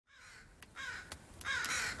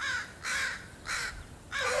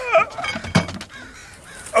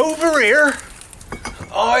over here.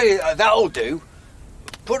 Aye, that'll do.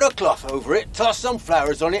 Put a cloth over it, toss some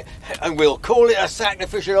flowers on it, and we'll call it a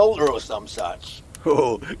sacrificial altar or some such.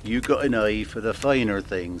 Oh, you got an eye for the finer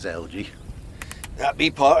things, Algie. That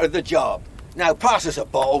be part of the job. Now pass us a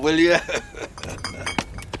bottle, will you?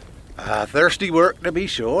 Thirsty work to be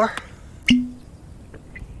sure.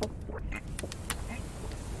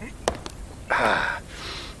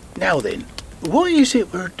 Now then, what is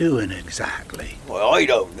it we're doing exactly? Well, I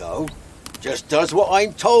don't know. Just does what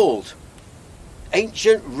I'm told.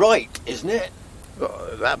 Ancient rite, isn't it?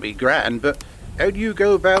 That'd be grand, but how do you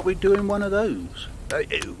go about with doing one of those?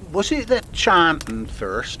 Was it the chanting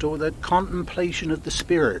first, or the contemplation of the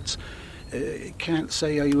spirits? Can't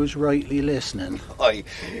say I was rightly listening. I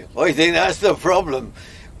think that's the problem.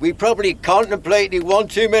 We probably contemplated one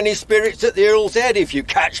too many spirits at the Earl's Head, if you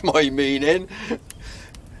catch my meaning.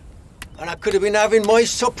 And I could have been having my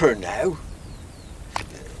supper now.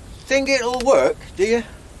 Think it'll work, do you?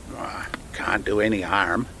 Can't do any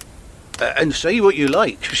harm. And say what you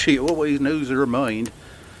like, she always knows her mind.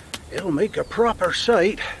 It'll make a proper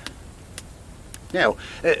sight. Now,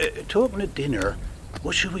 talking of dinner,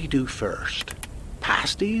 what should we do first?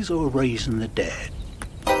 Pasties or raising the dead?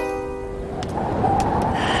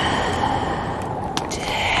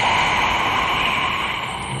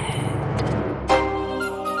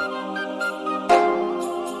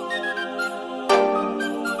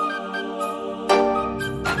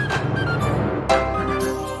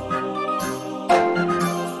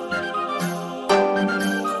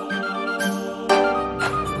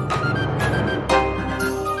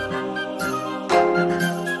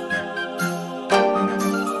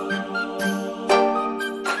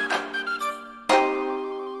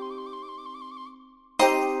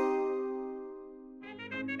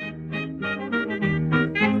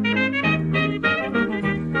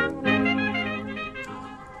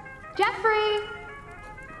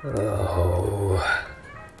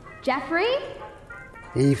 Geoffrey?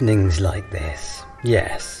 Evenings like this.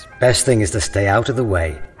 Yes, best thing is to stay out of the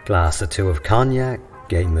way. Glass or two of cognac,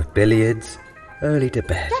 game of billiards, early to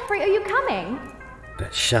bed. Geoffrey, are you coming?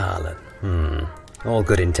 But Charlotte, all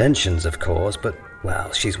good intentions, of course, but,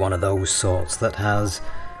 well, she's one of those sorts that has,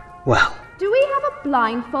 well... Do we have a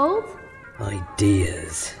blindfold?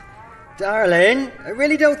 Ideas. Darling, I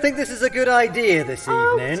really don't think this is a good idea this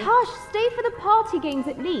evening. Oh, Tosh, stay for the party games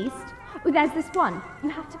at least. Oh, there's this one. You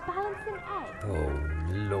have to balance an egg. Oh,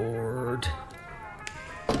 Lord.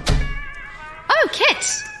 Oh,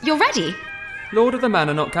 Kit, you're ready. Lord of the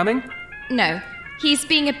Manor not coming? No, he's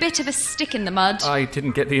being a bit of a stick in the mud. I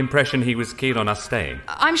didn't get the impression he was keen on us staying.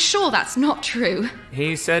 I'm sure that's not true.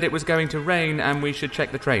 He said it was going to rain and we should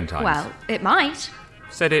check the train times. Well, it might.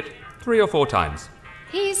 Said it 3 or 4 times.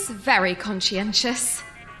 He's very conscientious.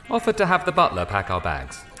 Offered to have the butler pack our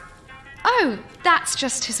bags. Oh, that's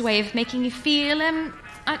just his way of making you feel,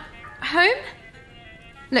 at home?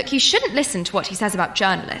 Look, you shouldn't listen to what he says about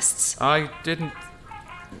journalists. I didn't...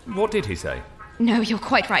 What did he say? No, you're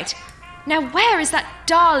quite right. Now, where is that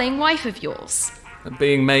darling wife of yours?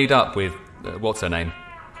 Being made up with... what's her name?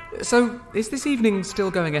 So, is this evening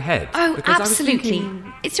still going ahead? Oh, because absolutely. I was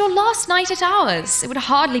thinking... It's your last night at ours. It would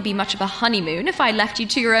hardly be much of a honeymoon if I left you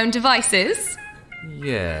to your own devices.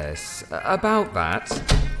 Yes, about that...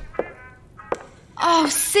 Oh,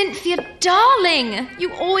 Cynthia, darling!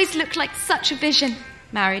 You always look like such a vision.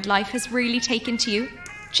 Married life has really taken to you.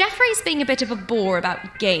 Geoffrey's being a bit of a bore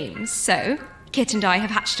about games, so Kit and I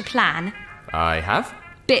have hatched a plan. I have?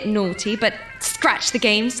 Bit naughty, but scratch the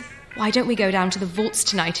games. Why don't we go down to the vaults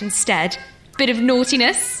tonight instead? Bit of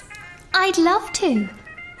naughtiness. I'd love to,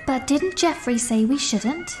 but didn't Geoffrey say we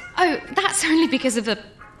shouldn't? Oh, that's only because of the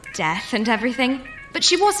death and everything. But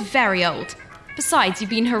she was very old. Besides, you've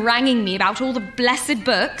been haranguing me about all the blessed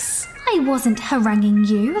books. I wasn't haranguing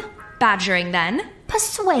you. Badgering, then?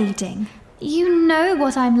 Persuading. You know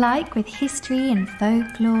what I'm like with history and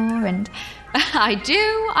folklore and... I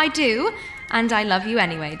do. And I love you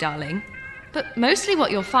anyway, darling. But mostly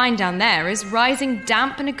what you'll find down there is rising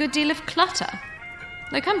damp and a good deal of clutter.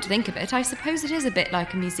 Though come to think of it, I suppose it is a bit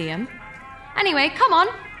like a museum. Anyway, come on,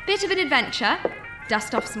 bit of an adventure.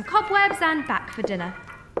 Dust off some cobwebs and back for dinner.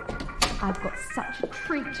 I've got such a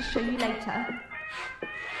treat to show you later.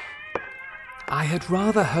 I had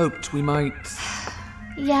rather hoped we might...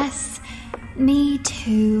 Yes, me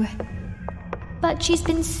too. But she's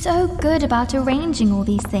been so good about arranging all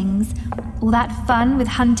these things. All that fun with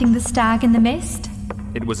hunting the stag in the mist.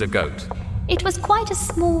 It was a goat. It was quite a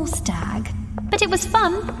small stag, but it was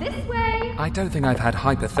fun. This way! I don't think I've had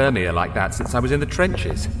hypothermia like that since I was in the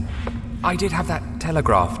trenches. I did have that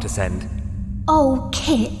telegraph to send. Oh,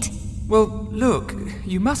 Kit, Well, look,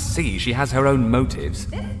 you must see she has her own motives.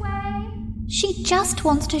 This way. She just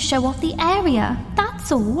wants to show off the area,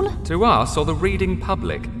 that's all. To us or the reading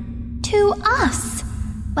public? To us.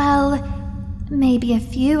 Well, maybe a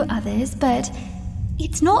few others, but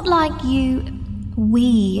it's not like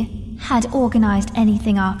we had organised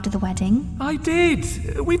anything after the wedding. I did.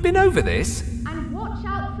 We've been over this. And watch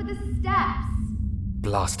out for the steps.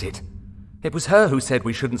 Blast it. It was her who said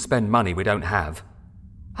we shouldn't spend money we don't have.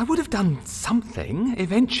 I would have done something,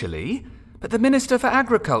 eventually, but the Minister for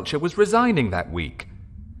Agriculture was resigning that week.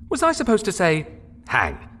 Was I supposed to say,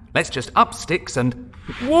 hang, let's just up sticks and...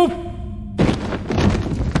 Whoa!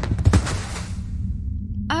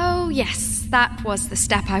 Oh, yes, that was the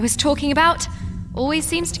step I was talking about. Always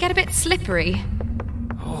seems to get a bit slippery.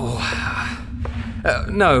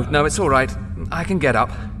 No, it's all right. I can get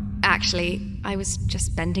up. Actually, I was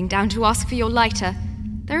just bending down to ask for your lighter.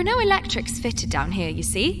 There are no electrics fitted down here, you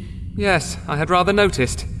see. Yes, I had rather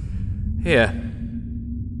noticed. Here.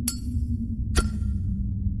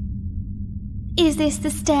 Is this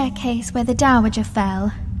the staircase where the Dowager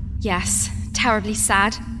fell? Yes, terribly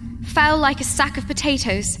sad. Fell like a sack of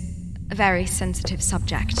potatoes. A very sensitive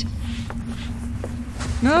subject.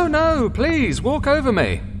 No, please, walk over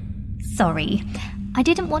me. Sorry, I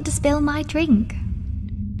didn't want to spill my drink.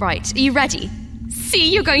 Right, are you ready?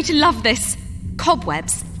 See, you're going to love this.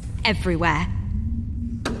 Cobwebs everywhere.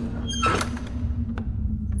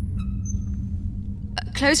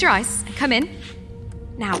 Close your eyes and come in.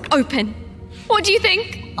 Now, open. What do you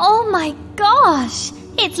think? Oh my gosh!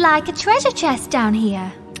 It's like a treasure chest down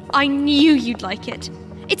here. I knew you'd like it.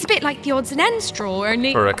 It's a bit like the odds and ends drawer,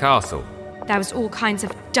 only... For a castle. There was all kinds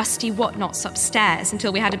of dusty whatnots upstairs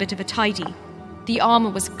until we had a bit of a tidy. The armour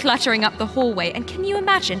was cluttering up the hallway, and can you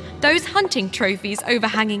imagine those hunting trophies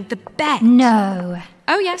overhanging the bed? No.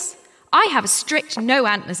 Oh, yes. I have a strict no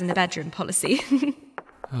antlers in the bedroom policy.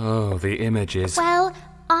 Oh, the images. Well,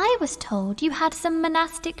 I was told you had some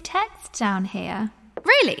monastic texts down here.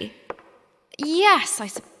 Really? Yes, I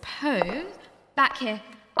suppose. Back here,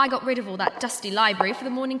 I got rid of all that dusty library for the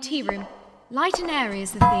morning tea room. Light and airy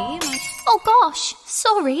is the theme. Oh gosh,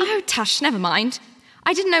 sorry. Oh, tush, never mind.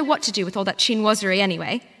 I didn't know what to do with all that chinoiserie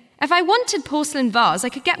anyway. If I wanted porcelain vase, I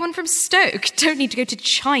could get one from Stoke. Don't need to go to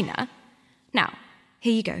China. Now,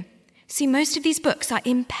 here you go. See, most of these books are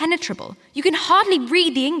impenetrable. You can hardly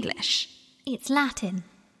read the English. It's Latin.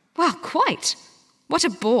 Well, quite. What a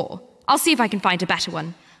bore. I'll see if I can find a better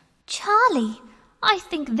one. Charlie, I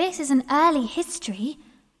think this is an early history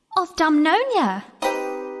of Dumnonia.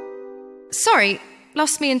 Sorry,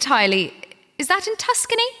 lost me entirely. Is that in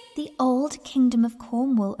Tuscany? The old kingdom of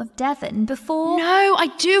Cornwall of Devon before... No, I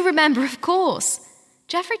do remember, of course.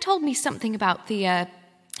 Geoffrey told me something about the,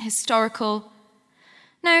 historical...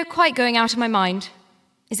 No, quite going out of my mind.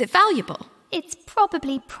 Is it valuable? It's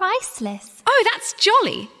probably priceless. Oh, that's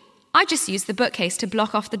jolly. I just used the bookcase to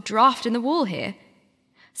block off the draft in the wall here.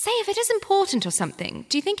 Say, if it is important or something,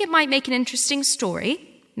 do you think it might make an interesting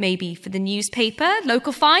story? Maybe for the newspaper,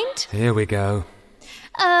 local find? Here we go.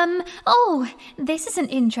 This is an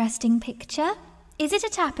interesting picture. Is it a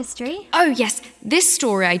tapestry? Oh, yes, this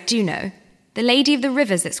story I do know. The Lady of the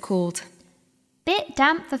Rivers, it's called. Bit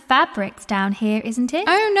damp for fabrics down here, isn't it?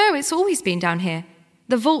 Oh, no, it's always been down here.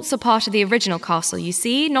 The vaults are part of the original castle, you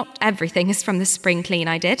see. Not everything is from the spring clean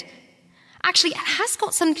I did. Actually, it has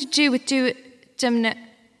got something to do with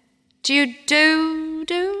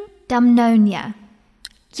Dumnonia.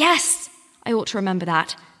 Yes, I ought to remember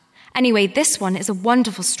that. Anyway, this one is a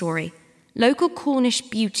wonderful story. Local Cornish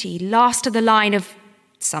beauty, last of the line of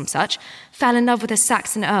some such, fell in love with a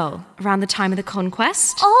Saxon earl around the time of the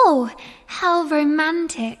conquest. Oh, how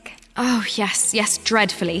romantic. Oh, yes,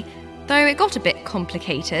 dreadfully. Though it got a bit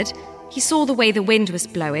complicated. He saw the way the wind was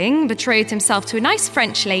blowing, betrothed himself to a nice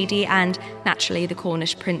French lady, and naturally the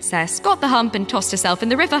Cornish princess got the hump and tossed herself in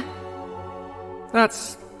the river.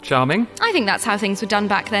 That's charming. I think that's how things were done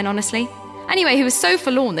back then, honestly. Anyway, he was so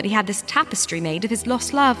forlorn that he had this tapestry made of his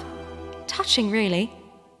lost love. Touching, really.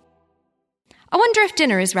 I wonder if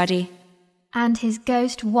dinner is ready. And his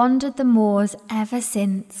ghost wandered the moors ever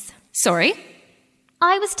since. Sorry?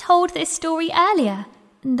 I was told this story earlier,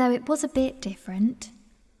 though it was a bit different.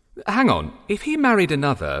 Hang on, if he married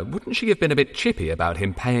another, wouldn't she have been a bit chippy about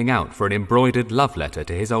him paying out for an embroidered love letter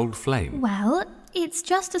to his old flame? Well, it's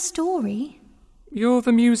just a story. You're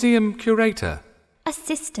the museum curator.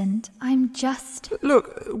 Assistant, I'm just...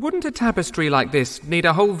 Look, wouldn't a tapestry like this need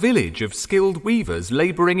a whole village of skilled weavers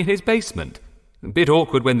labouring in his basement? A bit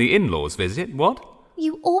awkward when the in-laws visit, what?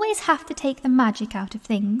 You always have to take the magic out of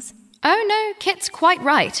things. Oh no, Kit's quite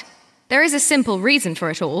right. There is a simple reason for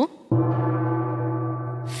it all.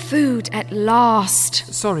 Food at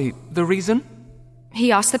last. Sorry, the reason?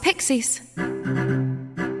 He asked the pixies.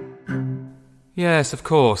 Yes, of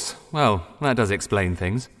course. Well, that does explain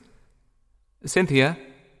things. Cynthia?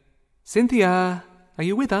 Cynthia, are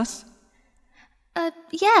you with us?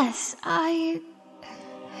 Yes,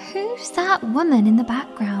 Who's that woman in the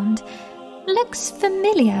background? Looks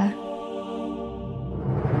familiar.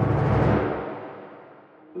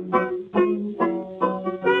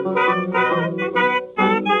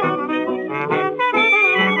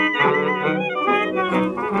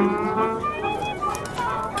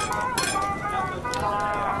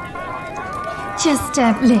 Just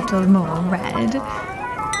a little more red.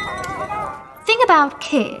 Thing about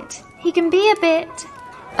Kit, he can be a bit...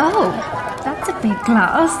 Oh, that's a big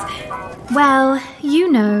glass. Well,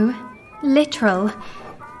 you know, literal.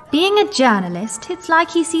 Being a journalist, it's like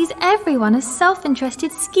he sees everyone as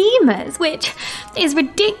self-interested schemers, which is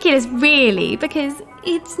ridiculous really, because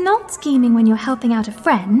it's not scheming when you're helping out a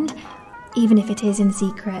friend, even if it is in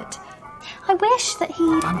secret. I wish that he...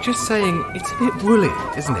 I'm just saying, it's a bit woolly,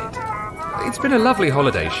 isn't it? It's been a lovely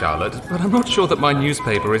holiday, Charlotte, but I'm not sure that my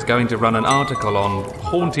newspaper is going to run an article on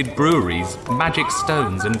haunted breweries, magic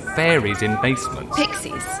stones and fairies in basements.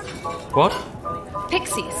 Pixies. What?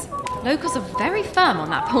 Pixies. Locals are very firm on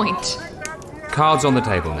that point. Cards on the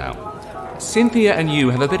table now. Cynthia and you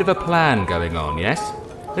have a bit of a plan going on, yes?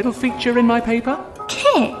 Little feature in my paper?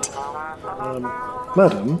 Kit!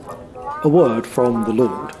 Madam, a word from the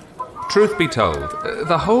Lord. Truth be told,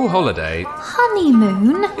 the whole holiday...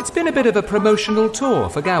 Honeymoon? It's been a bit of a promotional tour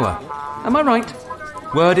for Gower. Am I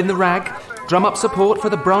right? Word in the rag, drum up support for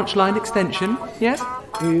the branch line extension, yes?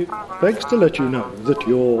 He begs to let you know that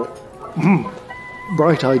your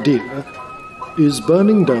bright idea is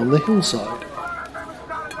burning down the hillside.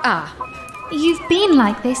 Ah. You've been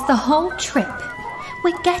like this the whole trip.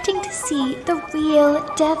 We're getting to see the real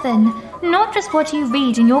Devon, not just what you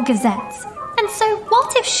read in your gazettes. And so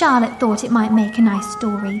what if Charlotte thought it might make a nice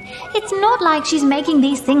story? It's not like she's making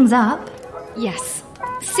these things up. Yes.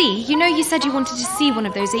 See, you know you said you wanted to see one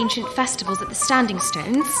of those ancient festivals at the Standing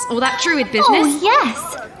Stones, or that druid business? Oh,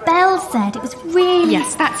 yes. Belle said it was really...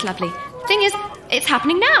 Yes, that's lovely. Thing is, it's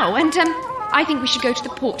happening now, and I think we should go to the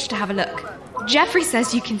porch to have a look. Geoffrey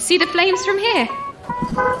says you can see the flames from here.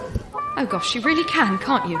 Oh gosh, you really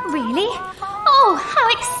can't you? Really? Oh, how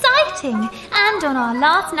exciting! And on our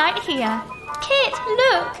last night here. Kit,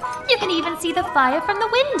 look! You can even see the fire from the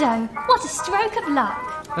window. What a stroke of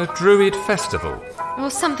luck. A druid festival?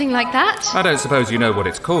 Or something like that. I don't suppose you know what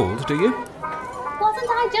it's called, do you? Wasn't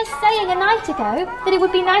I just saying a night ago that it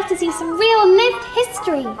would be nice to see some real lived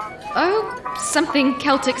history? Oh, something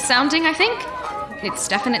Celtic sounding, I think. It's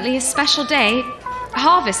definitely a special day.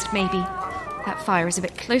 Harvest, maybe. That fire is a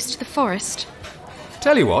bit close to the forest.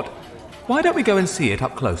 Tell you what, why don't we go and see it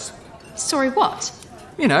up close? Sorry, what?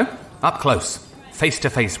 You know, up close, face to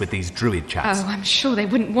face with these druid chaps. Oh, I'm sure they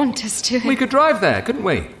wouldn't want us to. We could drive there, couldn't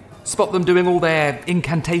we? Spot them doing all their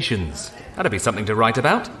incantations. That'd be something to write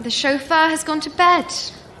about. The chauffeur has gone to bed.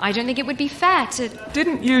 I don't think it would be fair to...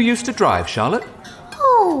 Didn't you used to drive, Charlotte?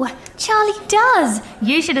 Oh, Charlie does.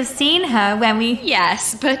 You should have seen her when we...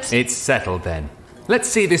 Yes, but... It's settled then. Let's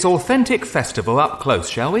see this authentic festival up close,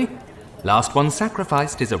 shall we? Last one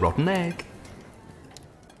sacrificed is a rotten egg.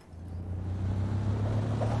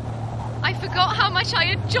 I forgot how much I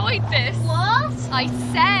enjoyed this. What? I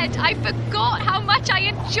said I forgot how much I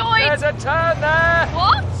enjoyed... There's a turn there!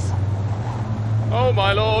 What? Oh,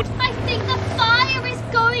 my lord. I think the fire is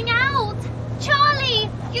going out. Charlie,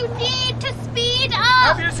 you need to speed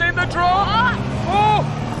up. Have you seen the drop?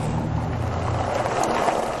 Oh!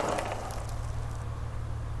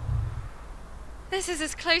 This is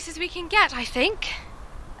as close as we can get, I think.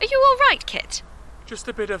 Are you all right, Kit? Just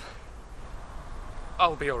a bit of...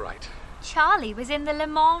 I'll be all right. Charlie was in the Le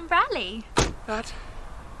Mans rally. That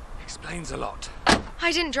explains a lot.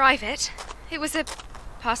 I didn't drive it. It was a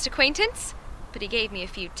past acquaintance, but he gave me a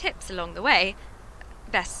few tips along the way.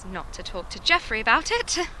 Best not to talk to Geoffrey about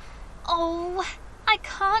it. Oh, I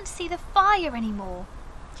can't see the fire anymore.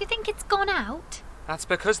 Do you think it's gone out? That's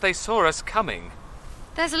because they saw us coming.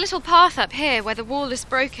 There's a little path up here where the wall is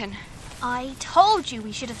broken. I told you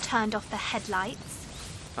we should have turned off the headlights.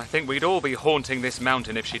 I think we'd all be haunting this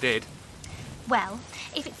mountain if she did. Well,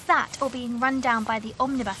 if it's that or being run down by the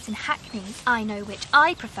omnibus in Hackney, I know which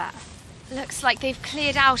I prefer. Looks like they've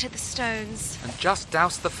cleared out at the stones. And just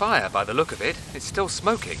doused the fire by the look of it. It's still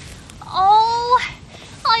smoking. Oh,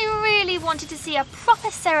 I really wanted to see a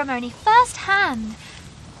proper ceremony firsthand.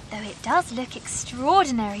 Though it does look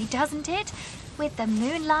extraordinary, doesn't it? With the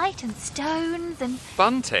moonlight and stones and...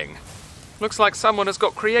 Bunting? Looks like someone has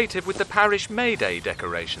got creative with the parish May Day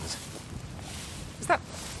decorations. Is that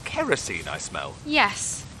kerosene I smell?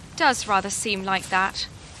 Yes, does rather seem like that.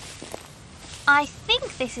 I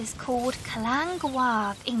think this is called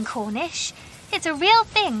Clanguave in Cornish. It's a real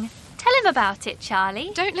thing. Tell him about it,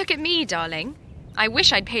 Charlie. Don't look at me, darling. I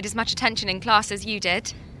wish I'd paid as much attention in class as you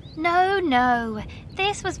did. No.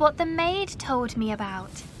 This was what the maid told me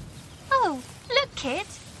about. Oh, look, Kit.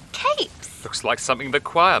 Capes. Looks like something the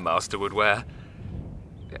choir master would wear.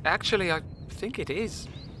 Actually, I think it is.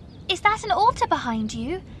 Is that an altar behind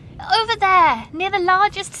you? Over there, near the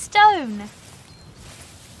largest stone.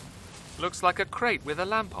 Looks like a crate with a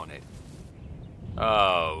lamp on it.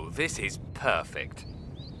 Oh, this is perfect.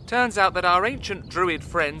 Turns out that our ancient druid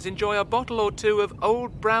friends enjoy a bottle or two of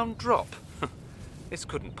old brown drop. This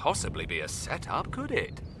couldn't possibly be a setup, could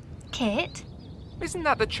it? Kit? Isn't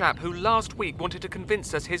that the chap who last week wanted to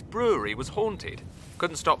convince us his brewery was haunted?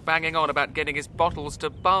 Couldn't stop banging on about getting his bottles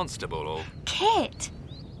to Barnstable or... Kit?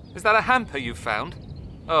 Is that a hamper you found?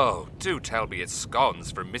 Oh, do tell me it's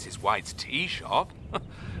scones from Mrs. White's tea shop.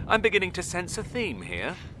 I'm beginning to sense a theme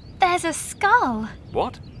here. There's a skull.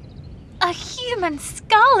 What? A human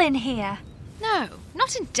skull in here. No,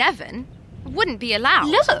 not in Devon. Wouldn't be allowed.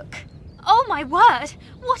 Look! Oh, my word!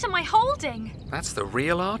 What am I holding? That's the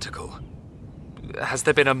real article. Has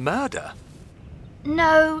there been a murder?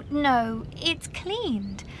 No. It's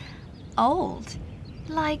cleaned. Old.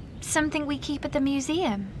 Like something we keep at the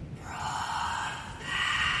museum.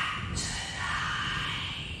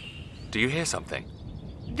 Do you hear something?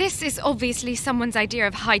 This is obviously someone's idea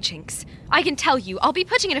of hijinks. I can tell you, I'll be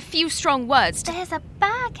putting in a few strong words to... There's a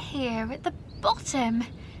bag here at the bottom.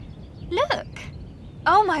 Look.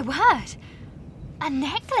 Oh, my word. A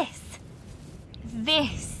necklace.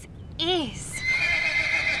 This is...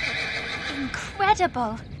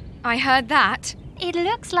 incredible. I heard that. It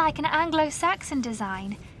looks like an Anglo-Saxon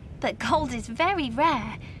design, but gold is very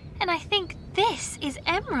rare, and I think this is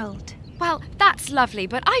emerald. Well, that's lovely,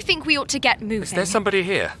 but I think we ought to get moving. Is there somebody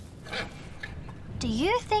here? Do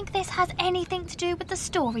you think this has anything to do with the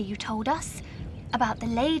story you told us? About the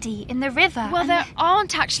lady in the river? Well, there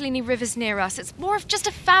aren't actually any rivers near us. It's more of just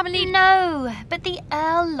a family... No, but the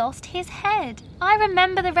Earl lost his head. I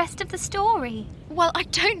remember the rest of the story. Well, I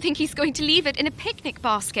don't think he's going to leave it in a picnic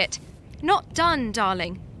basket. Not done,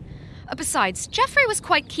 darling. Besides, Geoffrey was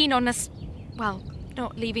quite keen on us... well,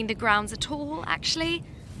 not leaving the grounds at all, actually.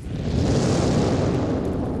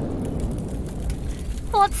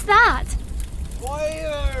 What's that?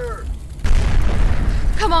 Fire!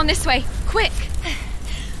 Come on, this way, quick.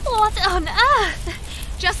 What on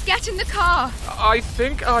earth? Just get in the car. I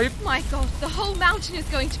think I... My God, the whole mountain is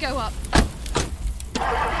going to go up.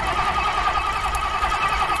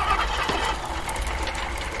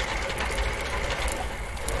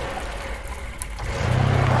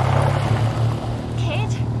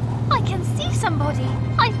 Kid, I can see somebody.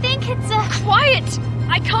 I think it's a... Quiet!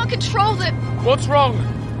 I can't control the What's wrong?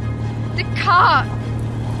 car.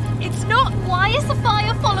 It's not... Why is the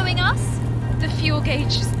fire following us? The fuel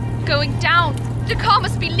gauge is going down. The car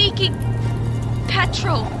must be leaking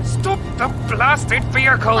petrol. Stop the blasted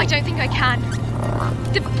vehicle! I don't think I can.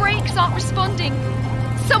 The brakes aren't responding.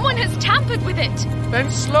 Someone has tampered with it.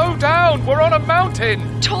 Then slow down! We're on a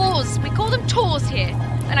mountain! Tours. We call them tours here.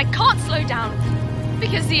 And I can't slow down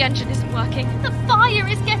because the engine isn't working. The fire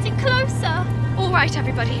is getting closer. All right,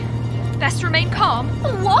 everybody. Best remain calm.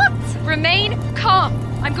 What? Remain calm.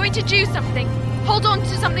 I'm going to do something. Hold on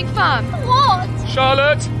to something firm. What?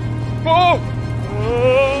 Charlotte! Oh!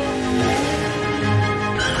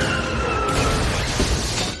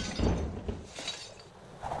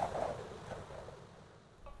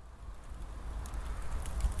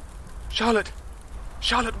 Charlotte!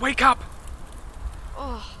 Charlotte, wake up!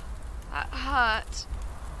 Oh, that hurt.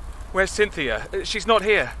 Where's Cynthia? She's not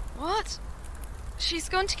here. What? She's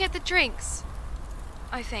gone to get the drinks,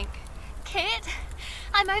 I think. Kid,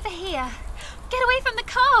 I'm over here. Get away from the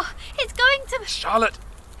car. It's going to... Charlotte,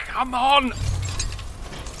 come on!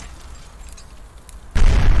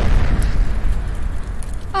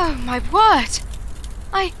 Oh, my word!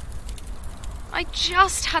 I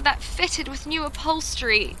just had that fitted with new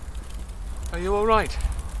upholstery. Are you all right?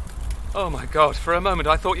 Oh, my God, for a moment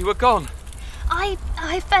I thought you were gone. I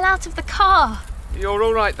fell out of the car. You're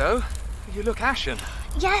all right, though. You look ashen.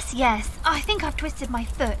 Yes. I think I've twisted my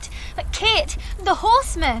foot. Kit, the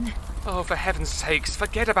horseman. Oh, for heaven's sakes,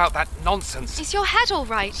 forget about that nonsense. Is your head all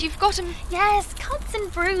right? You've got him... Yes, cuts and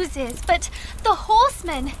bruises, but the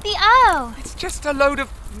horseman, the Earl. It's just a load of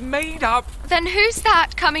made-up... Then who's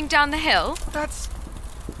that coming down the hill? That's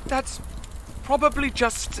probably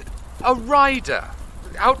just a rider.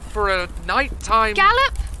 out for a nighttime...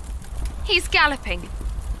 Gallop? He's galloping.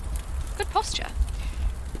 Good posture.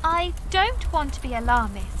 I don't want to be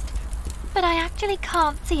alarmist, but I actually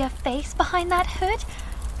can't see a face behind that hood,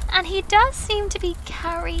 and he does seem to be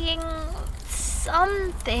carrying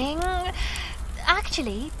something.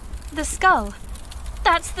 Actually, the skull.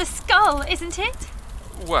 That's the skull, isn't it?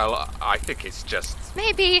 Well, I think it's just...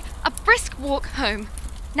 Maybe a brisk walk home.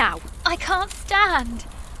 Now. I can't stand.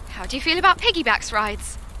 How do you feel about piggybacks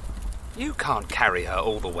rides? You can't carry her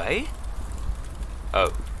all the way.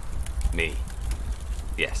 Oh, me.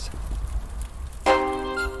 Yes.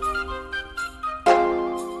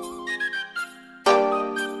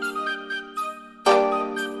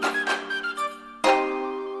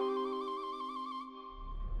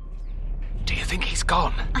 Do you think he's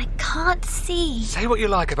gone? I can't see. Say what you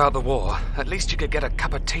like about the war. At least you could get a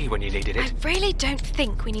cup of tea when you needed it. I really don't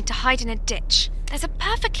think we need to hide in a ditch. There's a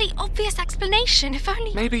perfectly obvious explanation, if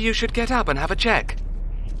only... Maybe you should get up and have a check.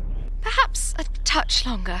 Perhaps a touch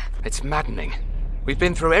longer. It's maddening. We've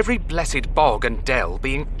been through every blessed bog and dell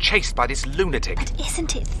being chased by this lunatic. But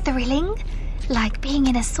isn't it thrilling? Like being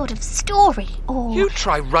in a sort of story, or... You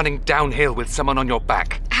try running downhill with someone on your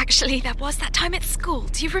back. Actually, there was that time at school.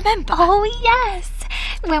 Do you remember? Oh, yes!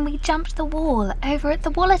 When we jumped the wall over at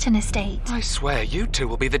the Wallerton estate. I swear, you two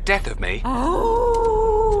will be the death of me.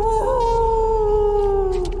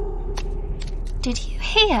 Did you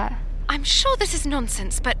hear? I'm sure this is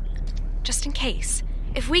nonsense, but just in case,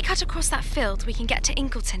 if we cut across that field, we can get to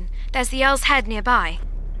Inkleton. There's the Earl's Head nearby.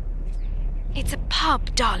 It's a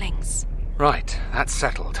pub, darlings. Right, that's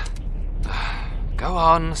settled. Go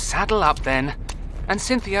on, saddle up then. And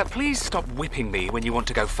Cynthia, please stop whipping me when you want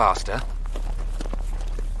to go faster.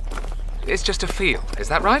 It's just a field, is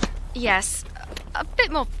that right? Yes, a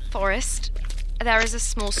bit more forest. There is a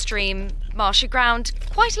small stream, marshy ground,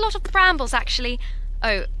 quite a lot of brambles, actually.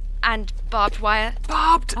 Oh, and barbed wire.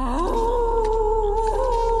 Barbed?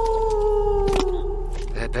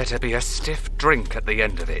 There'd better be a stiff drink at the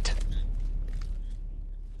end of it.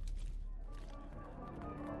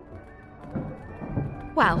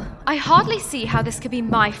 Well, I hardly see how this could be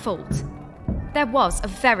my fault. There was a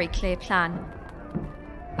very clear plan.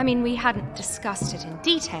 I mean, we hadn't discussed it in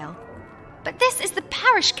detail. But this is the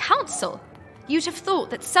parish council. You'd have thought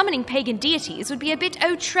that summoning pagan deities would be a bit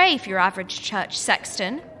outre for your average church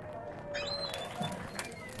sexton.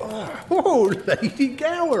 Oh, Lady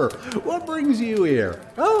Gower, what brings you here?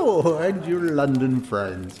 Oh, and your London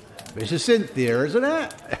friends. Mrs. Cynthia, isn't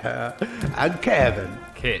it? And Kevin.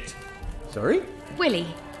 Kit. Sorry? Willie,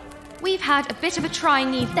 we've had a bit of a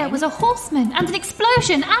trying evening. There was a horseman and an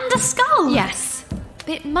explosion and a skull. Yes,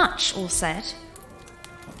 bit much, all said.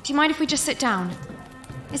 Do you mind if we just sit down?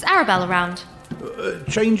 Is Arabelle around?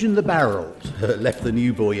 Changing the barrels. Left the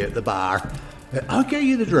new boy at the bar. I'll get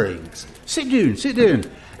you the drinks. Sit down, sit down.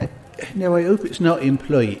 Now, I hope it's not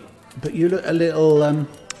impolite, but you look a little,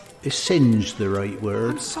 is singed the right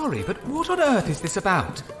word? I'm sorry, but what on earth is this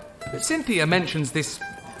about? Cynthia mentions this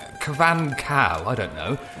Cavan Cal, I don't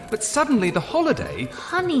know, but suddenly the holiday...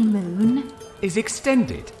 Honeymoon? ...is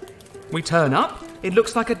extended. We turn up, it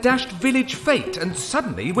looks like a dashed village fete, and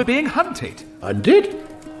suddenly we're being hunted. Hunted?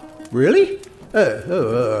 Really?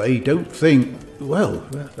 I don't think... Well,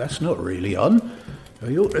 that's not really on.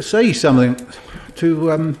 I ought to say something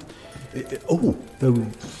to, though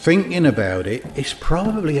thinking about it, it's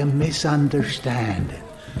probably a misunderstanding.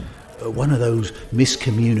 One of those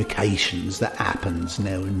miscommunications that happens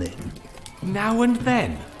now and then. Now and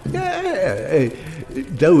then? Yeah,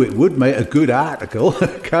 though it would make a good article,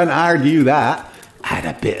 can't argue that. Add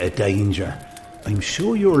a bit of danger. I'm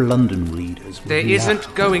sure your London readers will There be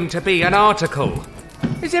isn't going to be an article.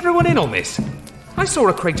 Is everyone in on this? I saw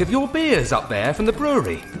a crate of your beers up there from the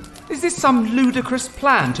brewery. Is this some ludicrous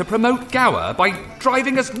plan to promote Gower by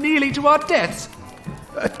driving us nearly to our deaths?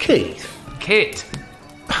 Keith? Kit.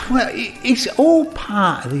 Well, it's all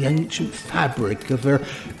part of the ancient fabric of her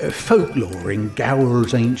folklore in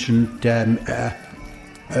Gower's ancient, did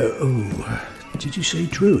you say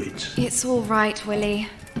druids? It's all right, Willie.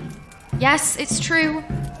 Yes, it's true.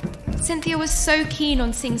 Cynthia was so keen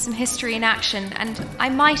on seeing some history in action, and I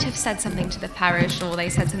might have said something to the parish, or they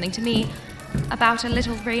said something to me, about a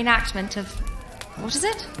little reenactment of... what is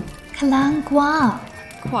it? Kalangwa.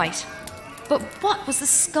 Quite. But what was the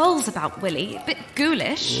skulls about, Willie? A bit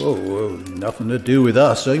ghoulish. Oh, nothing to do with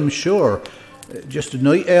us, I'm sure. Just a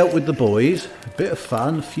night out with the boys, a bit of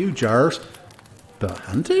fun, a few jars. But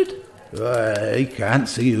hunted? I can't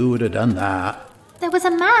see who would have done that. There was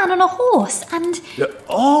a man on a horse and... that!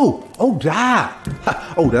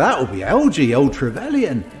 Oh, that'll be Algie, old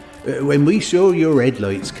Trevelyan. When we saw your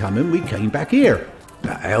headlights coming, we came back here.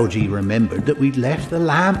 Algie remembered that we'd left the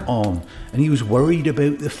lamp on and he was worried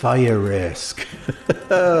about the fire risk.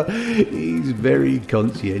 He's very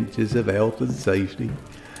conscientious of health and safety.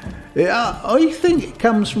 I think it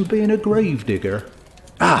comes from being a gravedigger.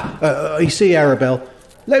 I see, Arabelle.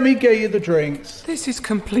 Let me get you the drinks. This is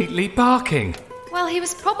completely barking. Well, he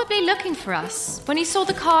was probably looking for us. When he saw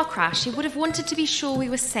the car crash, he would have wanted to be sure we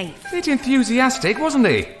were safe. Bit enthusiastic, wasn't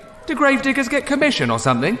he? Do gravediggers get commission or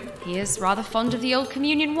something? He is rather fond of the old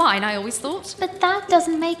communion wine, I always thought. But that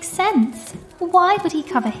doesn't make sense. Why would he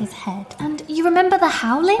cover his head? And you remember the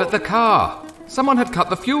howling? But the car. Someone had cut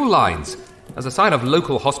the fuel lines. As a sign of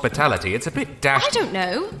local hospitality, it's a bit dash... I don't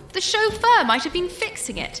know. The chauffeur might have been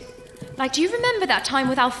fixing it. Like, do you remember that time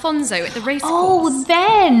with Alfonso at the race course? Oh,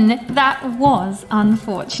 then! That was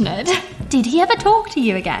unfortunate. Did he ever talk to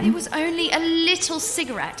you again? It was only a little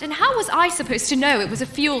cigarette, and how was I supposed to know it was a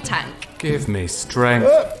fuel tank? Give me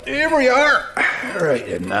strength. Here we are.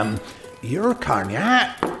 Right then, your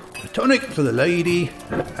cognac, a tonic for the lady,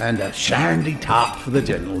 and a shandy top for the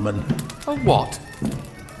gentleman. A what?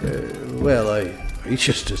 Well, I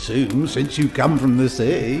just assume, since you come from the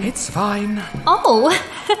city... It's fine. Oh,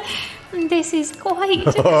 this is quite...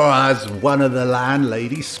 Oh, that's one of the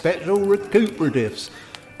landlady's special recuperatives.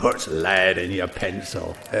 Puts lead in your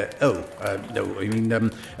pencil. No, I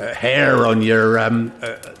mean, hair on your,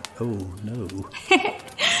 oh, no.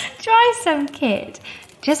 Try some, kid.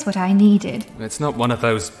 Just what I needed. It's not one of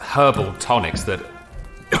those herbal tonics that...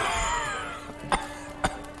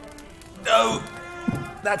 No,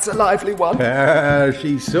 that's a lively one.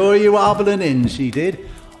 She saw you hobbling in, she did.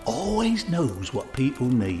 Always knows what people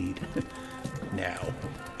need. Now,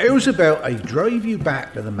 how's about I drive you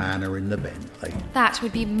back to the manor in the Bentley? That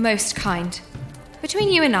would be most kind.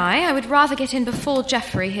 Between you and I would rather get in before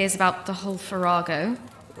Geoffrey hears about the whole farrago.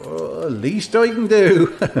 Oh, least I can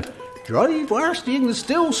do. Drive whilst you can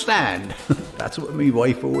still stand. That's what my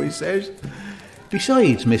wife always says.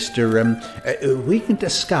 Besides, mister, we can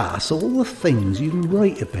discuss all the things you can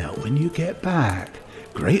write about when you get back.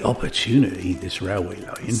 Great opportunity, this railway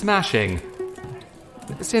line. Smashing.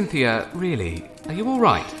 Cynthia, really, are you all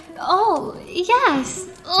right? Oh, yes.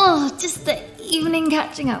 Oh, just the evening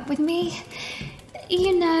catching up with me.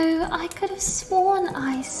 You know, I could have sworn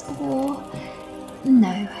I saw...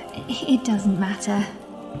 No, it doesn't matter.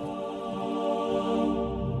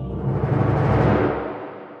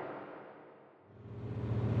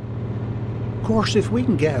 Of course, if we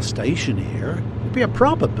can get a station here, it'd be a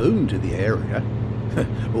proper boon to the area.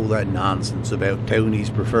 All that nonsense about townies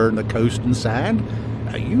preferring the coast and sand.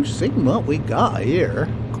 You've seen what we got here.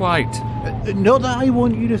 Quite. Not that I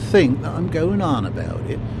want you to think that I'm going on about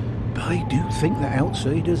it, but I do think the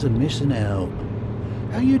outsiders are missing out.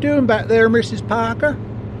 How you doing back there, Mrs. Parker?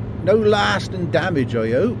 No lasting damage,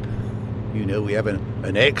 I hope. You know we have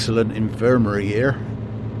an excellent infirmary here,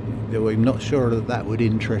 though I'm not sure that would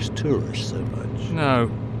interest tourists so much. No.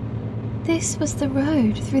 This was the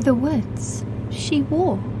road through the woods. She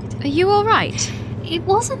walked. Are you all right? It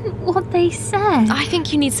wasn't what they said. I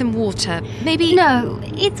think you need some water. Maybe... No,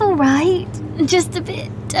 it's all right. Just a bit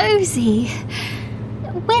dozy.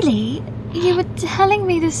 Willie, you were telling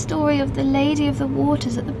me the story of the Lady of the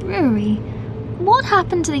Waters at the brewery. What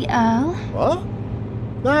happened to the Earl? What?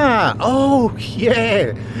 Oh,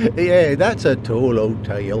 yeah. Yeah, that's a tall old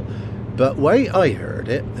tale. But way I heard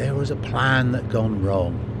it, there was a plan that gone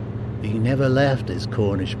wrong. He never left his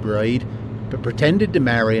Cornish bride, but pretended to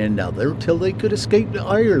marry another till they could escape to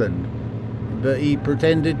Ireland. But he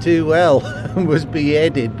pretended too well and was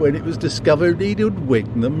beheaded when it was discovered he'd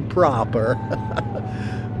hoodwinked them proper.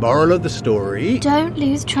 Moral of the story... Don't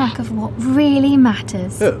lose track of what really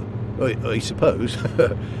matters. Oh, I suppose.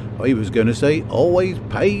 I was going to say, always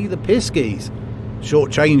pay the piskies.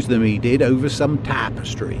 Shortchanged them he did over some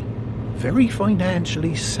tapestry. Very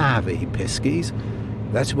financially savvy piskies.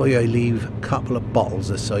 That's why I leave a couple of bottles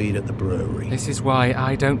aside at the brewery. This is why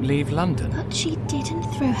I don't leave London. But she didn't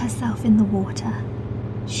throw herself in the water.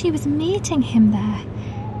 She was meeting him there.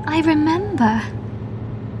 I remember.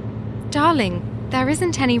 Darling, there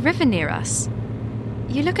isn't any river near us.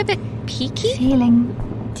 You look a bit peaky. Feeling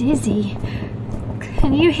dizzy.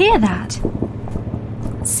 Can you hear that?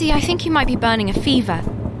 See, I think you might be burning a fever.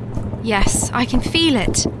 Yes, I can feel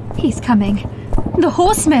it. He's coming. The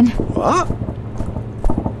horseman. What?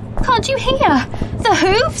 Can't you hear? The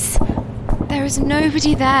hoofs? There is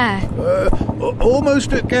nobody there.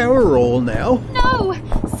 Almost at Gower Hall now. No!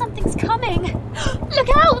 Something's coming! Look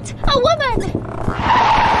out! A woman!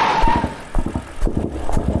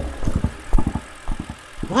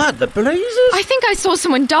 What, the blazes? I think I saw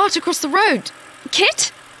someone dart across the road.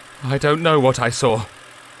 Kit? I don't know what I saw.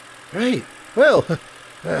 Right. Well,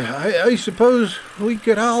 I suppose we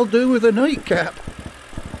could all do with a nightcap.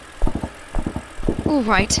 All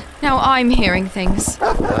right, now I'm hearing things.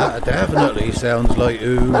 That definitely sounds like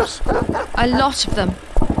hooves. A lot of them.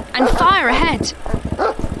 And fire ahead.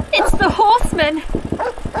 It's the horsemen!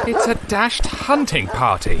 It's a dashed hunting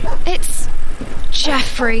party. It's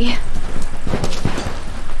Jeffrey.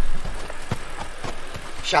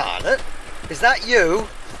 Charlotte, is that you?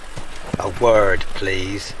 A word,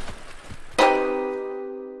 please.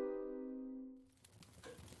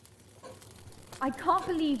 I can't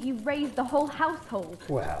believe you raised the whole household.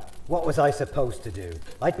 Well, what was I supposed to do?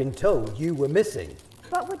 I'd been told you were missing.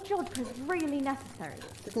 But were Jodhpurs really necessary?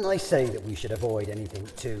 Didn't I say that we should avoid anything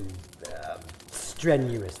too,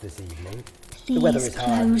 strenuous this evening? The weather Please is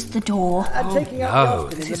hard. close the door. And taking out no,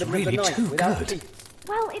 Justin in this the is middle of the really night too without good. feet.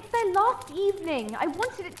 Well, it's their last evening. I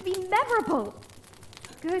wanted it to be memorable.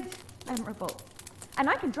 Good, memorable. And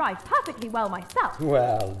I can drive perfectly well myself.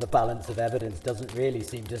 Well, the balance of evidence doesn't really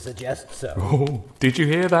seem to suggest so. Oh, did you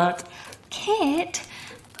hear that? Kit,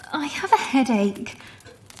 I have a headache.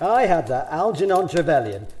 I had that Algernon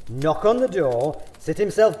Trevelyan knock on the door, sit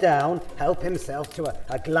himself down, help himself to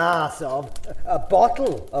a glass of, a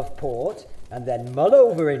bottle of port, and then mull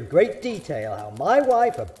over in great detail how my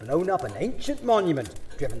wife had blown up an ancient monument,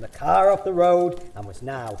 driven the car off the road, and was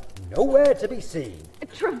now nowhere to be seen.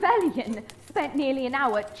 Trevelyan spent nearly an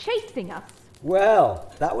hour chasing us.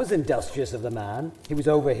 Well, that was industrious of the man. He was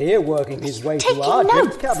over here working his way Taking through our notes.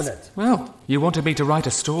 drinks cabinet. Well, you wanted me to write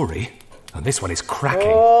a story, and this one is cracking.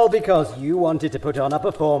 All because you wanted to put on a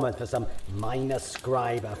performance for some minor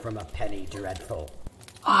scriber from a penny dreadful.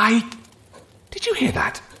 Did you hear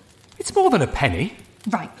that? It's more than a penny.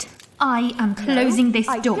 Right, I am closing this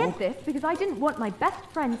I door. did this because I didn't want my best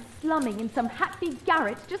friend slumming in some hackney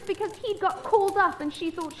garret just because he'd got called up and she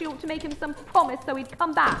thought she ought to make him some promise so he'd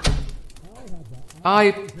come back.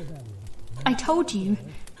 I told you,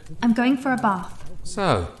 I'm going for a bath.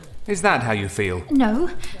 So, is that how you feel? No,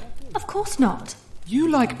 of course not. You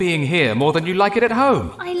like being here more than you like it at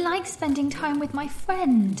home. I like spending time with my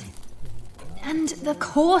friend. And of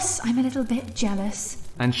course, I'm a little bit jealous.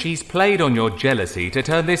 And she's played on your jealousy to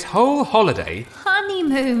turn this whole holiday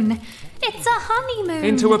Honeymoon. It's a honeymoon.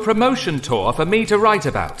 into a promotion tour for me to write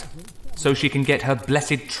about, so she can get her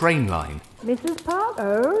blessed train line. Mrs.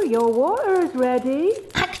 Parker, your water's ready.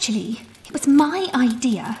 Actually, it was my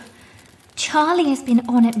idea. Charlie has been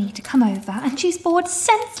on at me to come over, and she's bored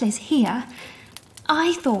senseless here.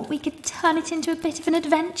 I thought we could turn it into a bit of an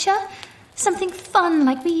adventure. Something fun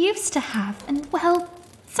like we used to have, and, well,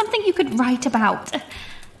 something you could write about.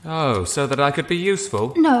 Oh, so that I could be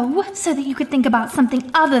useful? No, so that you could think about something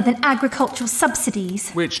other than agricultural subsidies.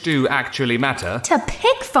 Which do actually matter. To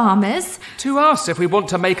pig farmers? To us, if we want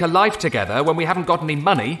to make a life together when we haven't got any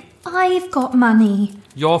money. I've got money.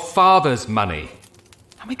 Your father's money.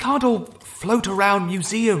 And we can't all float around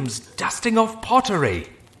museums dusting off pottery.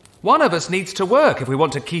 One of us needs to work if we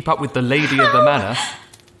want to keep up with the lady of the manor.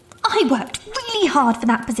 I worked really hard for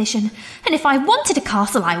that position, and if I wanted a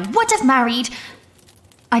castle, I would have married.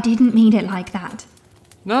 I didn't mean it like that.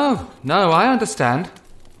 No, I understand.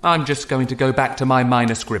 I'm just going to go back to my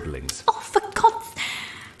minor scribblings. Oh, for God's...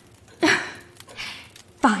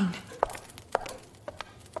 Fine.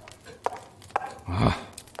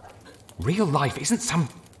 Real life isn't some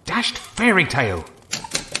dashed fairy tale.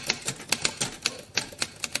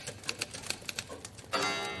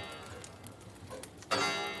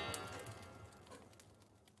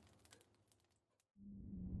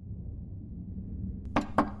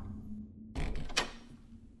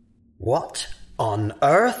 What on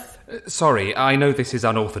earth? Sorry, I know this is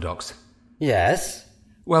unorthodox. Yes?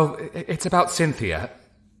 Well, it's about Cynthia.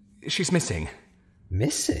 She's missing.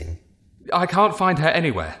 Missing? I can't find her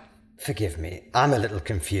anywhere. Forgive me, I'm a little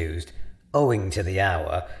confused, owing to the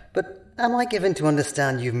hour, but am I given to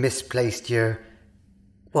understand you've misplaced your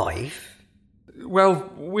wife?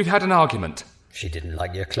 Well, we've had an argument. She didn't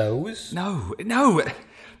like your clothes? No.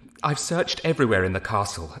 I've searched everywhere in the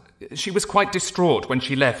castle. She was quite distraught when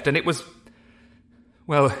she left, and it was...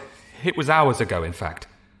 Well, it was hours ago, in fact.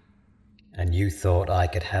 And you thought I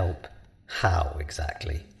could help? How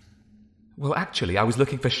exactly? Well, actually, I was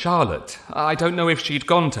looking for Charlotte. I don't know if she'd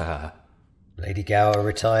gone to her. Lady Gower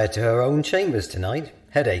retired to her own chambers tonight.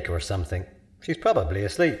 Headache or something. She's probably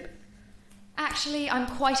asleep. Actually, I'm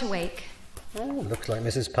quite awake. Oh, looks like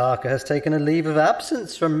Mrs. Parker has taken a leave of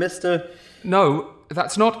absence from Mr... No,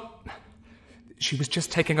 that's not... She was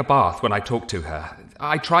just taking a bath when I talked to her.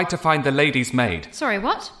 I tried to find the lady's maid. Sorry,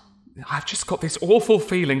 what? I've just got this awful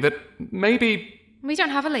feeling that maybe... We don't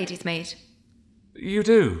have a lady's maid. You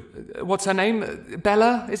do. What's her name?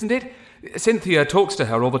 Bella, isn't it? Cynthia talks to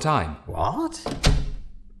her all the time. What?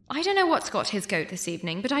 I don't know what's got his goat this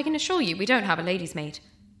evening, but I can assure you we don't have a lady's maid.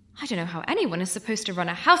 I don't know how anyone is supposed to run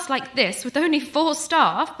a house like this with only 4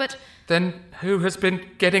 staff, but... Then who has been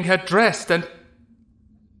getting her dressed and...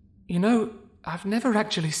 You know, I've never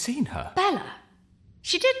actually seen her. Bella.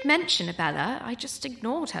 She did mention a Bella. I just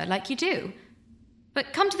ignored her like you do.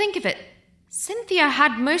 But come to think of it, Cynthia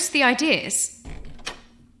had most of the ideas.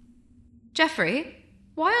 Geoffrey,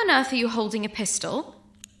 why on earth are you holding a pistol?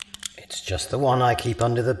 It's just the one I keep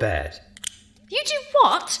under the bed. You do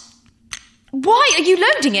what? Why are you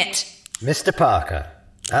loading it? Mr. Parker,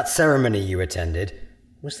 that ceremony you attended,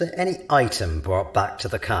 was there any item brought back to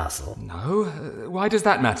the castle? No, why does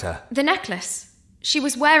that matter? The necklace. She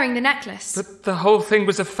was wearing the necklace. But the whole thing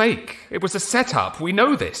was a fake. It was a setup. We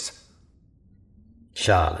know this.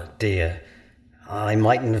 Charlotte, dear, I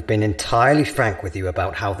mightn't have been entirely frank with you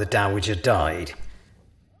about how the Dowager died.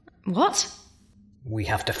 What? We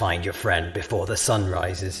have to find your friend before the sun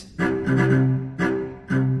rises.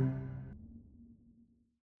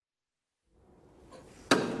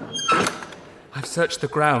 I've searched the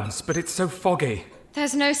grounds, but it's so foggy.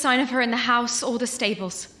 There's no sign of her in the house or the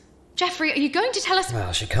stables. Geoffrey, are you going to tell us...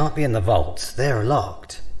 Well, she can't be in the vaults. They're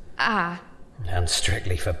locked. Ah. And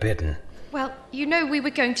strictly forbidden. Well, you know we were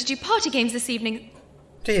going to do party games this evening.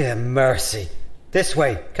 Dear mercy. This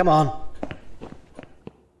way. Come on.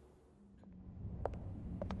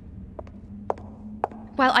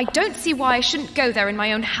 Well, I don't see why I shouldn't go there in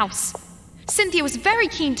my own house. Cynthia was very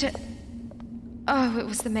keen to... Oh, it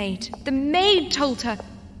was the maid. The maid told her.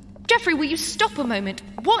 Geoffrey, will you stop a moment?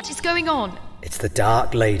 What is going on? It's the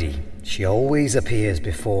Dark Lady. She always appears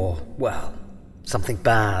before, well, something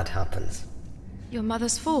bad happens. Your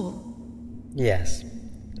mother's fall? Yes.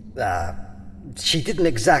 She didn't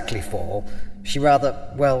exactly fall. She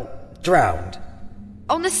rather, well, drowned.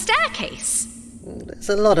 On the staircase? There's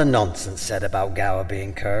a lot of nonsense said about Gower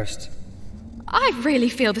being cursed. I really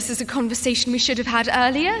feel this is a conversation we should have had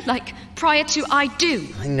earlier, like prior to I do.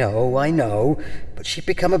 I know, but she'd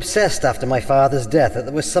become obsessed after my father's death that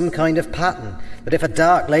there was some kind of pattern, that if a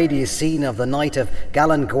dark lady is seen of the night of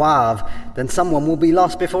Galan Guave, then someone will be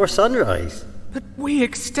lost before sunrise. But we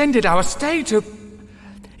extended our stay to...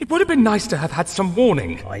 It would have been nice to have had some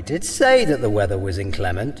warning. I did say that the weather was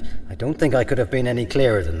inclement. I don't think I could have been any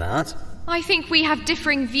clearer than that. I think we have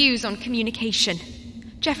differing views on communication.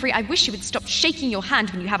 Geoffrey, I wish you would stop shaking your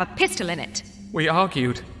hand when you have a pistol in it. We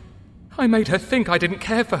argued. I made her think I didn't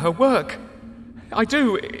care for her work. I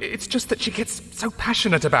do. It's just that she gets so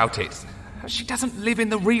passionate about it. She doesn't live in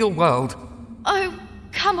the real world. Oh,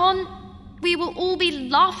 come on. We will all be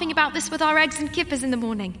laughing about this with our eggs and kippers in the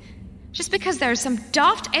morning. Just because there is some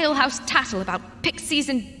daft alehouse tattle about pixies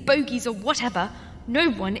and bogies or whatever,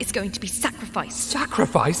 no one is going to be sacrificed.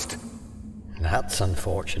 Sacrificed? That's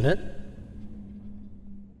unfortunate.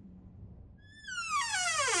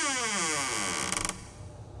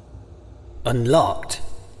 Unlocked?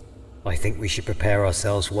 I think we should prepare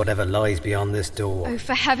ourselves for whatever lies beyond this door. Oh,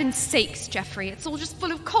 for heaven's sakes, Geoffrey, it's all just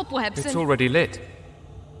full of cobwebs It's already lit.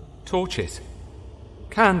 Torches.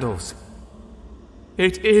 Candles.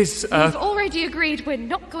 It is We've already agreed we're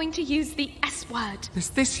not going to use the S word.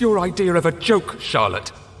 Is this your idea of a joke,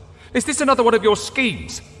 Charlotte? Is this another one of your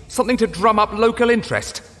schemes? Something to drum up local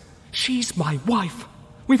interest? She's my wife.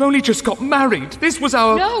 We've only just got married. This was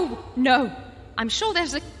our... No. I'm sure there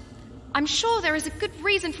is a good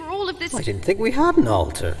reason for all of this. I didn't think we had an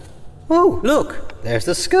altar. Oh, look, there's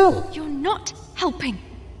the skull. You're not helping.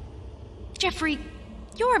 Geoffrey,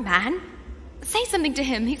 you're a man. Say something to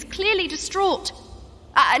him. He's clearly distraught.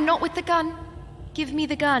 Not with the gun. Give me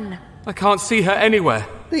the gun. I can't see her anywhere.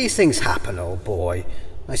 These things happen, old boy.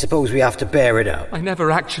 I suppose we have to bear it up. I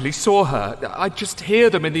never actually saw her. I'd just hear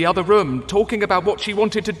them in the other room, talking about what she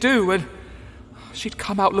wanted to do, and she'd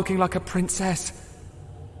come out looking like a princess.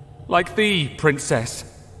 Like the princess.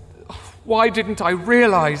 Why didn't I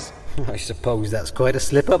realise? I suppose that's quite a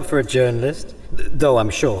slip-up for a journalist. Though I'm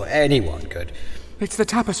sure anyone could. It's the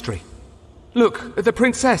tapestry. Look, the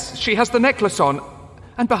princess. She has the necklace on.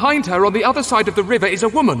 And behind her, on the other side of the river, is a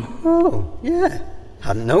woman. Oh, yeah.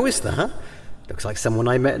 Hadn't noticed that. Looks like someone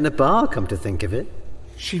I met in a bar, come to think of it.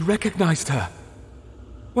 She recognised her.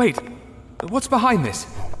 Wait, what's behind this?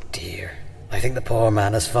 Oh, dear. I think the poor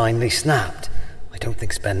man has finally snapped. I don't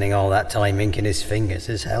think spending all that time inking his fingers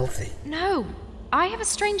is healthy. No, I have a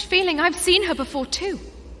strange feeling I've seen her before too.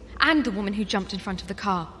 And the woman who jumped in front of the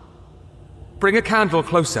car. Bring a candle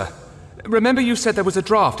closer. Remember you said there was a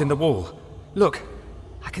draft in the wall. Look,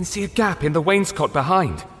 I can see a gap in the wainscot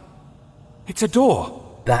behind. It's a door.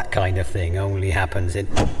 That kind of thing only happens in...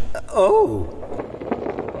 Oh!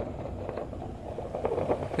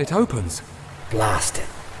 It opens. Blast it.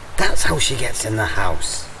 That's how she gets in the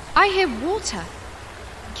house. I hear water.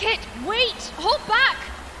 Kit, wait! Hold back!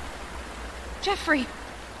 Jeffrey,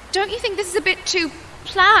 don't you think this is a bit too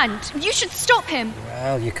planned? You should stop him.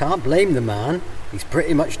 Well, you can't blame the man. He's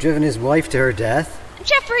pretty much driven his wife to her death.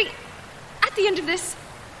 Jeffrey, at the end of this,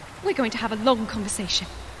 we're going to have a long conversation.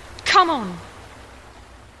 Come on.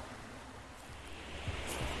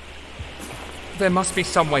 There must be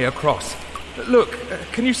some way across. Look,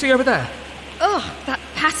 can you see over there? Oh, that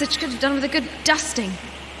passage could have done with a good dusting.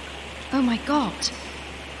 Oh my God.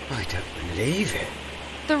 I don't believe it.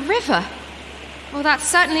 The river. Well, that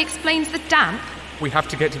certainly explains the damp. We have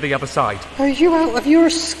to get to the other side. Are you out of your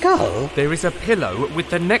skull? There is a pillow with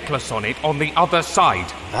the necklace on it on the other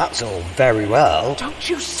side. That's all very well. Don't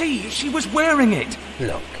you see? She was wearing it.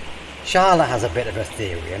 Look, Charlotte has a bit of a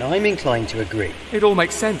theory, and I'm inclined to agree. It all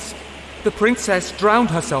makes sense. The princess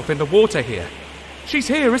drowned herself in the water here. She's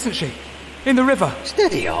here, isn't she? In the river.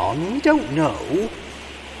 Steady on, you don't know.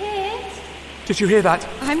 Kit? Did you hear that?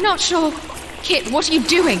 I'm not sure. Kit, what are you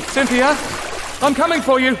doing? Cynthia? I'm coming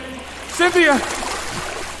for you. Cynthia!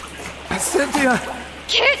 Cynthia!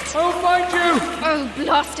 Kit! I'll find you! Oh,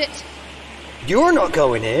 blast it. You're not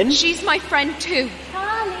going in. She's my friend too.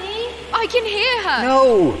 Charlie? I can hear her.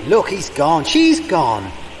 No, look, he's gone. She's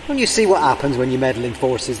gone. Don't you see what happens when you meddle in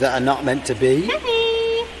forces that are not meant to be?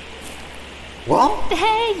 Hey, What?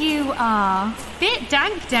 there you are. Bit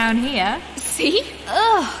dank down here. See?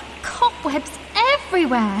 Ugh, cobwebs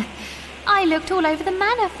everywhere. I looked all over the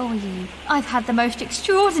manor for you. I've had the most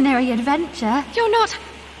extraordinary adventure. You're not...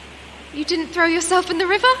 You didn't throw yourself in the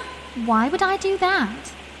river? Why would I do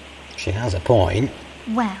that? She has a point.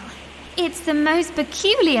 Well, it's the most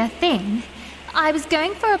peculiar thing. I was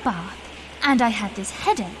going for a bath, and I had this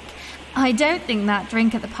headache. I don't think that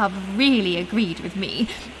drink at the pub really agreed with me.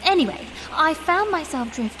 Anyway, I found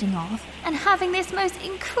myself drifting off and having this most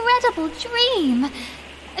incredible dream.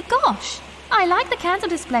 Gosh, I like the candle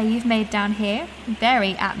display you've made down here.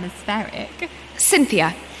 Very atmospheric.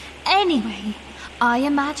 Cynthia. Anyway, I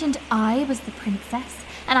imagined I was the princess,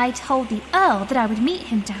 and I told the Earl that I would meet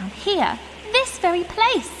him down here, this very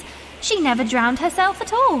place. She never drowned herself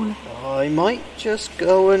at all. I might just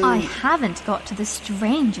go and... I haven't got to the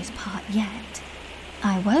strangest part yet.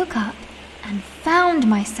 I woke up and found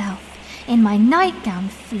myself in my nightgown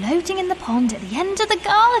floating in the pond at the end of the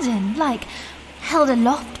garden, like held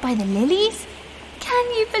aloft by the lilies.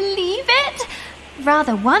 Can you believe it?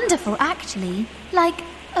 Rather wonderful, actually, like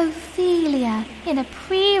Ophelia in a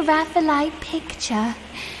pre-Raphaelite picture.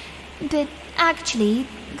 But actually,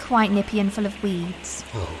 quite nippy and full of weeds.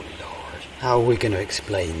 Oh, Lord. How are we going to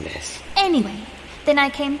explain this? Anyway, then I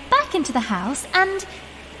came back into the house and...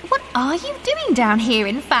 What are you doing down here,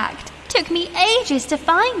 in fact? Took me ages to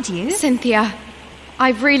find you. Cynthia,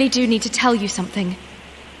 I really do need to tell you something.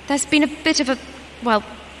 There's been a bit of a, well,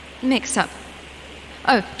 mix-up.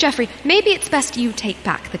 Oh, Jeffrey, maybe it's best you take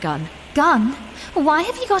back the gun. Gun? Why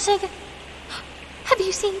have you got a... Have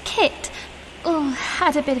you seen Kit? Oh,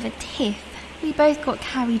 had a bit of a tiff. We both got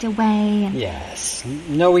carried away and... Yes,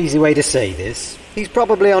 no easy way to say this. He's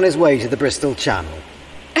probably on his way to the Bristol Channel.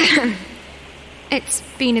 It's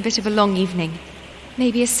been a bit of a long evening.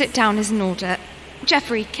 Maybe a sit-down is in order.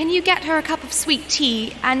 Jeffrey, can you get her a cup of sweet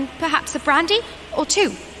tea and perhaps a brandy? Or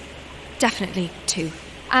two? Definitely two.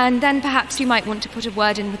 And then perhaps you might want to put a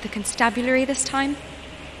word in with the constabulary this time.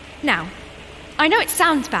 Now, I know it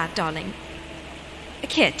sounds bad, darling.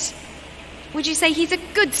 Kit, would you say he's a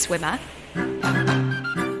good swimmer?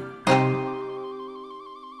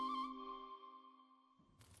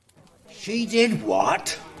 She did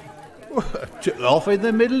what? Took off in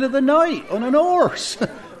the middle of the night on an horse.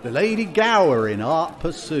 The Lady Gower in hot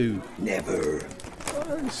pursuit. Never.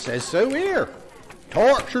 It says so here.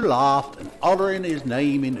 Torture laughed and uttering his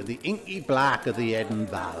name into the inky black of the Eden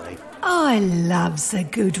Valley. I loves a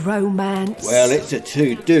good romance. Well, it's a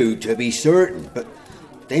to-do to be certain, but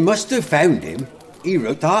they must have found him. He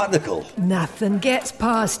wrote the article. Nothing gets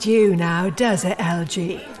past you now, does it,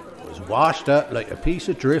 LG? Was washed up like a piece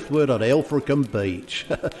of driftwood on Ilfracombe Beach.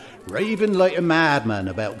 Raving like a madman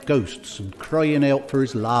about ghosts and crying out for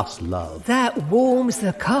his lost love. That warms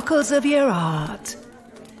the cockles of your heart.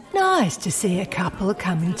 Nice to see a couple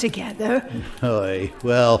coming together. Aye,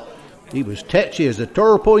 well, he was tetchy as a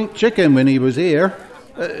Torpoint chicken when he was here.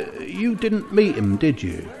 You didn't meet him, did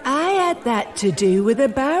you? I had that to do with the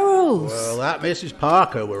barrels. Well, that Mrs.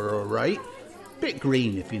 Parker were all right. Bit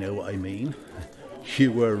green, if you know what I mean.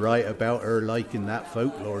 You were right about her liking that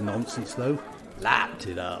folklore nonsense, though. Lapped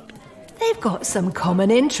it up. They've got some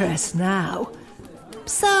common interests now.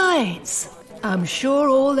 Besides, I'm sure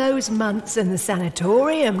all those months in the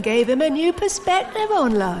sanatorium gave him a new perspective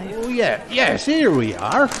on life. Oh, yes, here we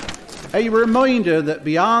are. A reminder that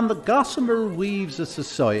beyond the gossamer weaves of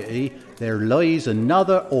society, there lies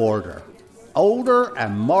another order. Older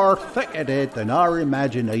and more thick-headed than our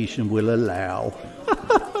imagination will allow.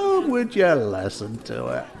 Would you listen to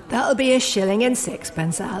it? That'll be 1 shilling and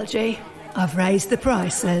 6pence, Algy. I've raised the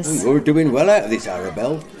prices. You're doing well out of this,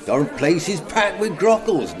 Arabelle. Our place is packed with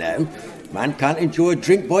grockles now. Man can't enjoy a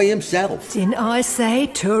drink by himself. Didn't I say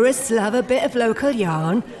tourists love a bit of local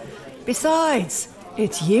yarn? Besides,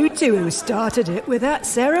 it's you two who started it with that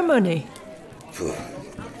ceremony.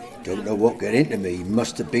 Don't know what got into me.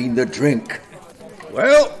 Must have been the drink.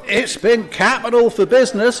 Well, it's been capital for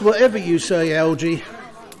business, whatever you say, Algy.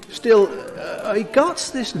 Still, I got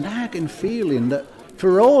this nagging feeling that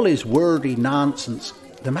for all his wordy nonsense,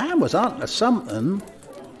 the man was onto something.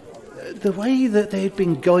 The way that they'd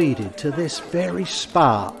been guided to this very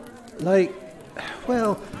spot, like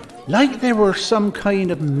there were some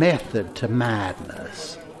kind of method to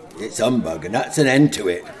madness. It's humbug, and that's an end to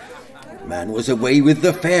it. Man was away with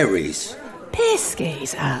the fairies.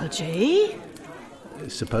 Piskies, Algy.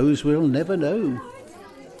 Suppose we'll never know.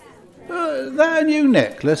 That a new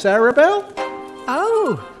necklace, Arabelle?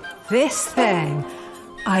 Oh, this thing.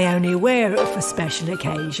 I only wear it for special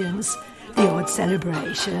occasions, the odd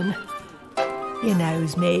celebration. You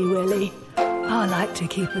knows me, Willie. I like to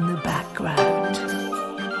keep in the background.